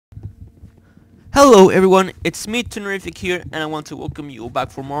Hello everyone, it's me Tunarific here, and I want to welcome you back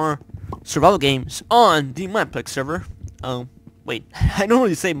for more survival games on the Mineplex server. Wait, I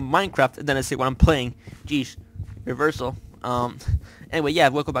normally say Minecraft and then I say what I'm playing. Jeez, reversal. Anyway, yeah,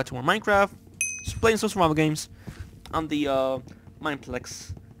 welcome back to more Minecraft. Just playing some survival games on the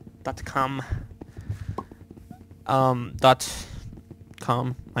Mineplex.com.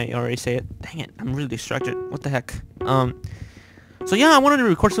 .com. I already say it. Dang it, I'm really distracted. What the heck? So yeah, I wanted to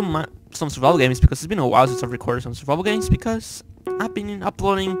record some survival games because it's been a while since I've recorded some survival games because I've been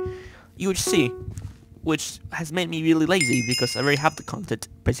uploading UHC, which has made me really lazy because I already have the content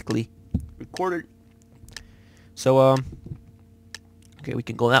basically recorded. So okay, we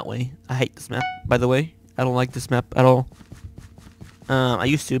can go that way. I hate this map, by the way. I don't like this map at all. I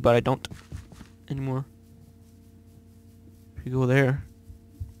used to, but I don't anymore. If you go there,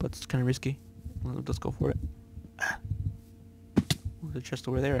 but it's kind of risky. Let's go for it. There's a chest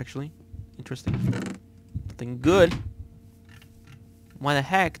over there, actually. Interesting. Nothing good. Why the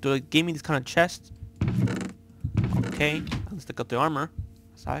heck do they give me this kind of chest? Okay, let's take out the armor.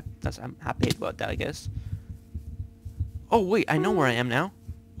 I'm happy about that, I guess. Oh wait, I know where I am now.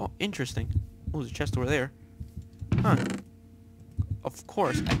 Oh, interesting. Oh, there's a chest over there. Huh. Of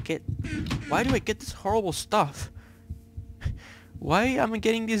course, I get... Why do I get this horrible stuff? Why am I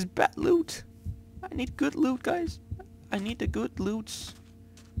getting this bad loot? I need good loot, guys. I need the good loots.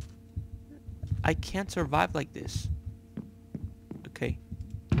 I can't survive like this. Okay.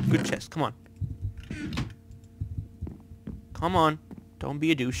 Good chest, come on. Come on. Don't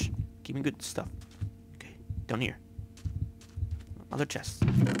be a douche. Give me good stuff. Okay, down here. Other chest.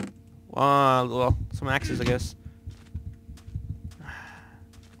 Well, some axes, I guess.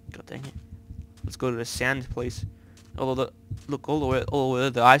 God dang it. Let's go to the sand place. Although look all the way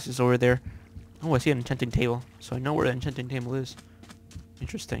the ice is over there. Oh, I see an enchanting table, so I know where the enchanting table is.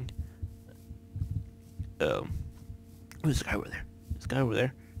 Interesting. There's a guy over there. This guy over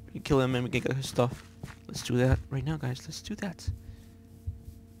there. We can kill him and we can get his stuff. Let's do that right now, guys. Let's do that.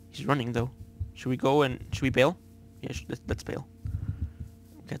 He's running though. Should we go and should we bail? Yeah, let's bail.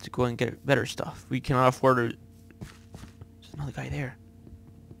 We have to go and get better stuff. We cannot afford to. There's another guy there.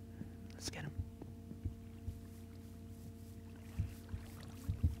 Let's get him.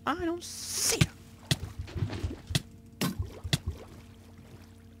 I don't see him.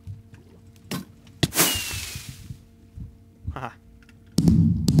 Haha.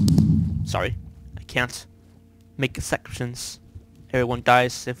 Sorry, I can't make exceptions. Everyone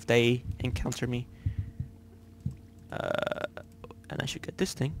dies if they encounter me. And I should get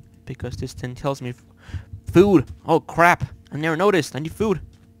this thing because this thing tells me food. Oh crap! I never noticed. I need food.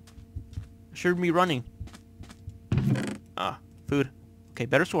 I should be running. Food. Okay,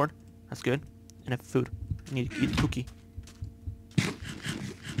 better sword. That's good. And have food. I need to eat a cookie.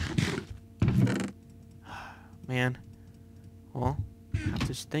 Man. Well, I have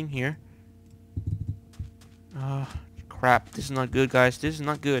this thing here. Crap. This is not good, guys. This is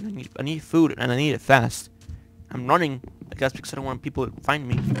not good. I need food, and I need it fast. I'm running, I guess, because I don't want people to find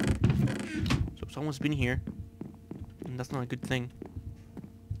me. So someone's been here, and that's not a good thing.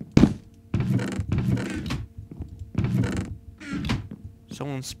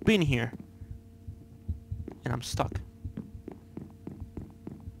 Someone's been here, and I'm stuck.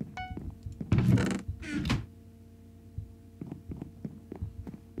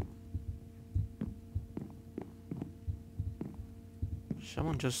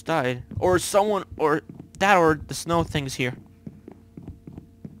 Someone just died. Or someone, or that, or the snow thing's here.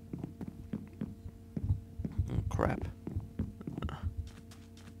 Oh, crap.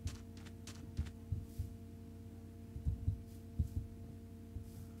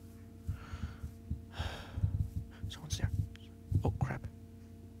 Someone's there. Oh, crap.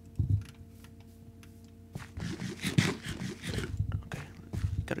 Okay,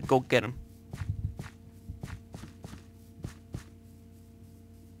 gotta go get him.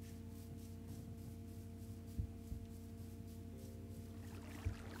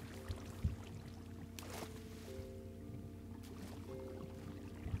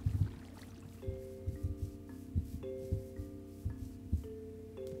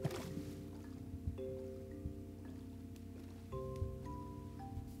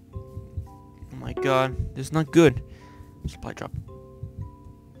 Oh my god, this is not good. Supply drop.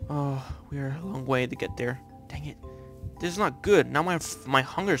 Oh, we are a long way to get there. Dang it. This is not good. Now my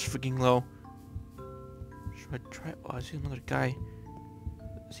hunger's freaking low. Should I try? Oh, I see another guy.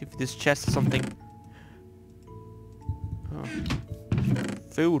 Let's see if this chest has something. Oh.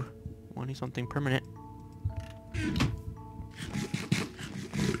 Food. I need something permanent.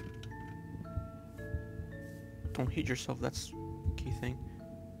 Don't hit yourself, that's key thing.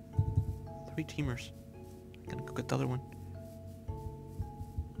 3 teamers. I'm gonna go get the other one.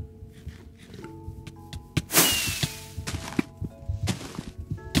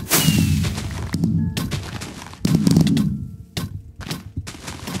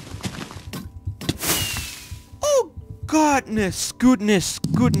 Oh, goodness.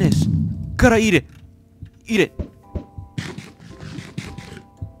 Gotta eat it. Eat it.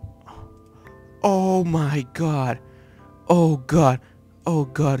 Oh my god. Oh god. Oh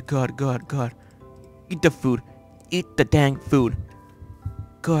god. Eat the food. Eat the dang food.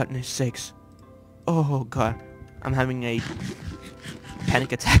 Goodness sakes. Oh god. I'm having a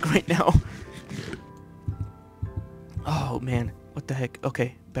panic attack right now. Oh man. What the heck?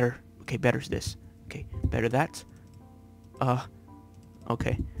 Okay, better. Okay, better's this. Okay, better that.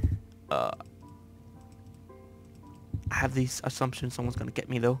 Okay. I have these assumptions someone's gonna get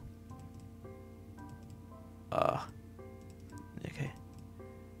me though. Okay.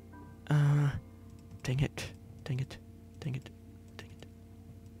 Dang it.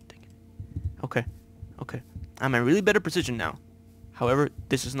 Okay. I'm in a really better position now. However,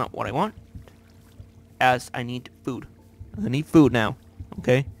 this is not what I want. As I need food. I need food now.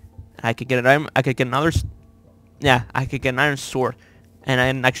 Okay? I could get an iron, I could get another I could get an iron sword.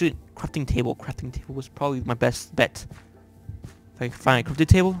 And actually crafting table. Crafting table was probably my best bet. If I can find a crafting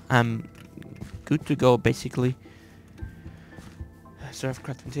table, I'm good to go basically. So I have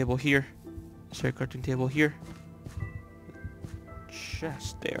crafting table here. Crafting table here.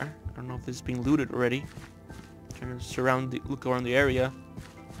 Chest there. I don't know if this is being looted already. Trying to look around the area.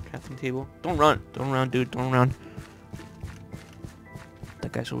 Crafting table. Don't run, dude. Don't run.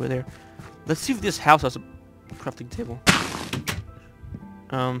 That guy's over there. Let's see if this house has a crafting table.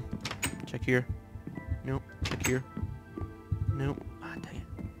 Check here. Nope. Check here. Nope. Ah, dang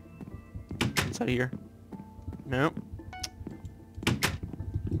it. Inside here. Nope.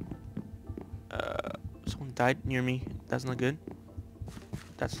 Someone died near me. That's not good.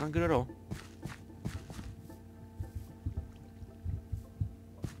 That's not good at all.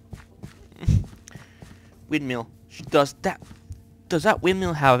 Windmill. Does that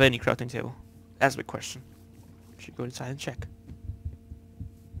windmill have any crafting table? That's the question. Should go inside and check.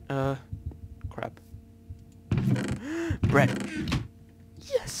 Crap. Bread.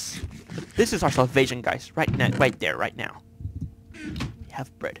 Yes. This is our salvation, guys. Right now, right there, right now. We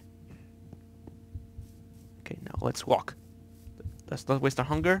have bread. Okay, now let's walk. Let's not waste our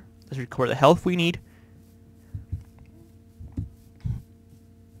hunger. Let's recover the health we need.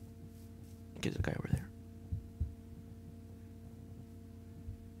 There's a guy over there.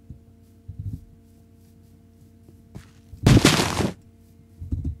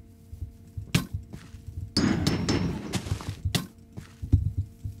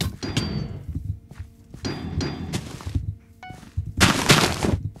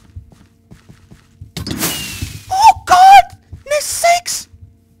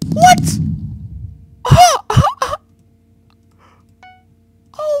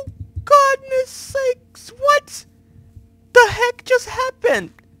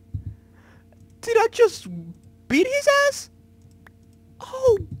 Did I just beat his ass?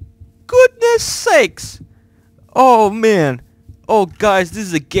 Oh, goodness sakes. Oh, man. Oh, guys, this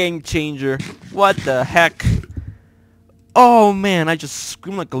is a game changer. What the heck? Oh, man, I just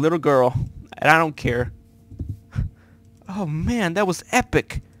screamed like a little girl. And I don't care. Oh, man, that was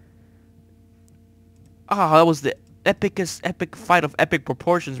epic. Oh, that was the epicest epic fight of epic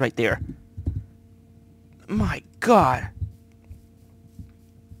proportions right there. My God.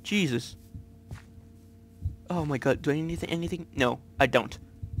 Jesus. Oh my God, do I need anything? No, I don't.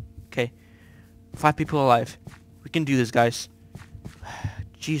 Okay. 5 people alive. We can do this, guys.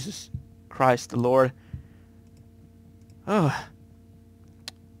 Jesus Christ, the Lord. Oh.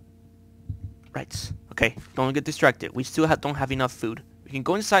 Right. Okay, don't get distracted. We still don't have enough food. We can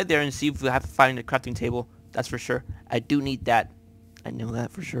go inside there and see if we have to find a crafting table. That's for sure. I do need that. I know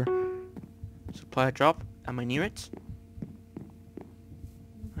that for sure. Supply drop. Am I near it?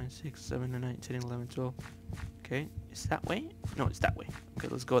 9, 6, 7, 9, 10, 11, 12. Okay, is that way? No, it's that way. Okay,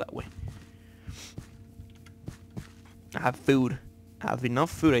 let's go that way. I have food. I have enough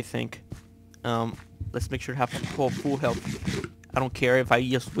food, I think. Let's make sure to have full health. I don't care if I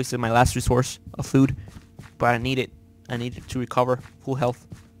just wasted my last resource of food, but I need it. I need it to recover full health.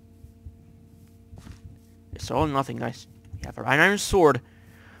 It's all or nothing, guys. We have an iron sword.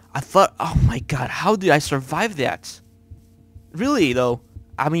 I thought, oh my God, how did I survive that? Really, though?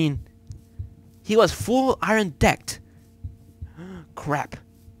 I mean, he was full iron decked. Crap.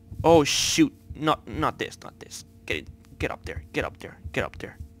 Oh, shoot. Not this. Get up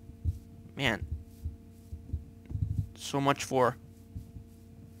there. Man. So much for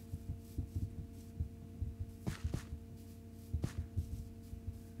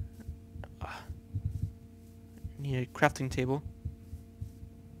a crafting table.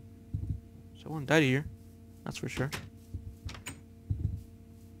 Someone died here. That's for sure.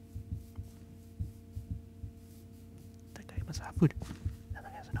 That guy must have food. That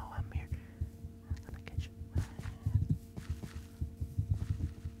guy doesn't know I'm here. I'm gonna get you.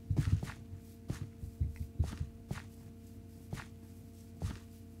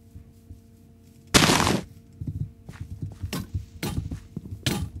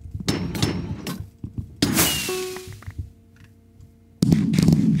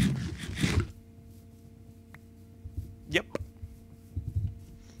 Yep.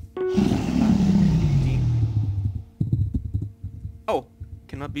 Oh,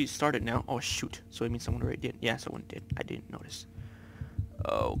 cannot be started now. Oh shoot. So it means someone already did. Yeah, someone did. I didn't notice.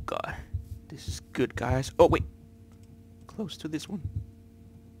 Oh god. This is good, guys. Oh wait. Close to this one.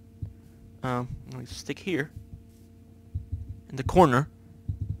 I'm gonna stick here in the corner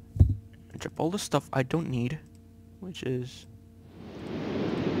and drop all the stuff I don't need, which is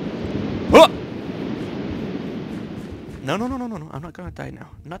No, no, no, no, no, no. I'm not gonna die now.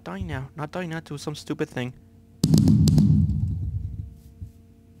 I'm not dying now. Not dying now to some stupid thing.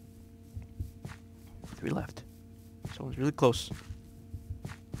 3 left. Someone's really close.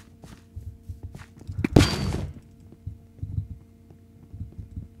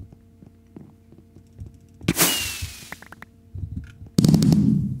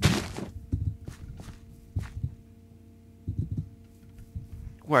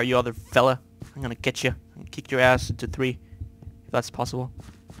 Where are you, other fella? I'm gonna get you. I'm gonna kick your ass into 3, if that's possible.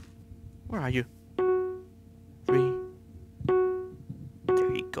 Where are you? 3.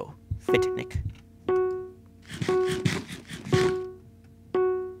 There you go. Fit, Nick.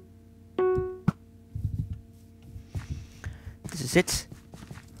 This is it.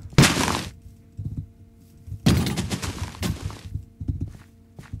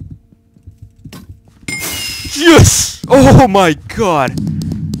 Yes! Oh my god!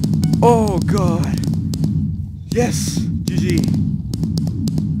 Oh god. Yes! GG.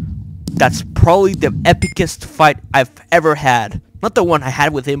 That's probably the epicest fight I've ever had. Not the one I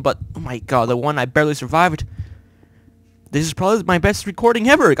had with him, but oh my god, the one I barely survived. This is probably my best recording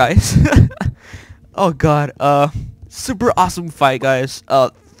ever, guys. Oh god, super awesome fight, guys.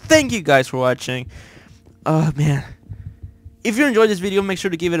 Thank you guys for watching. Man. If you enjoyed this video, make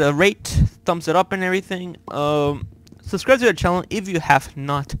sure to give it a rate, thumbs it up and everything. Subscribe to the channel if you have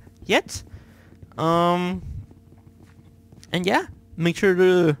not yet. And yeah, make sure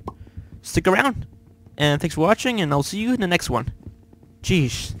to stick around. And thanks for watching, and I'll see you in the next one.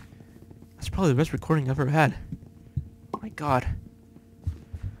 Jeez. That's probably the best recording I've ever had. Oh my god.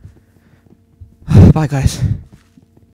 Bye, guys.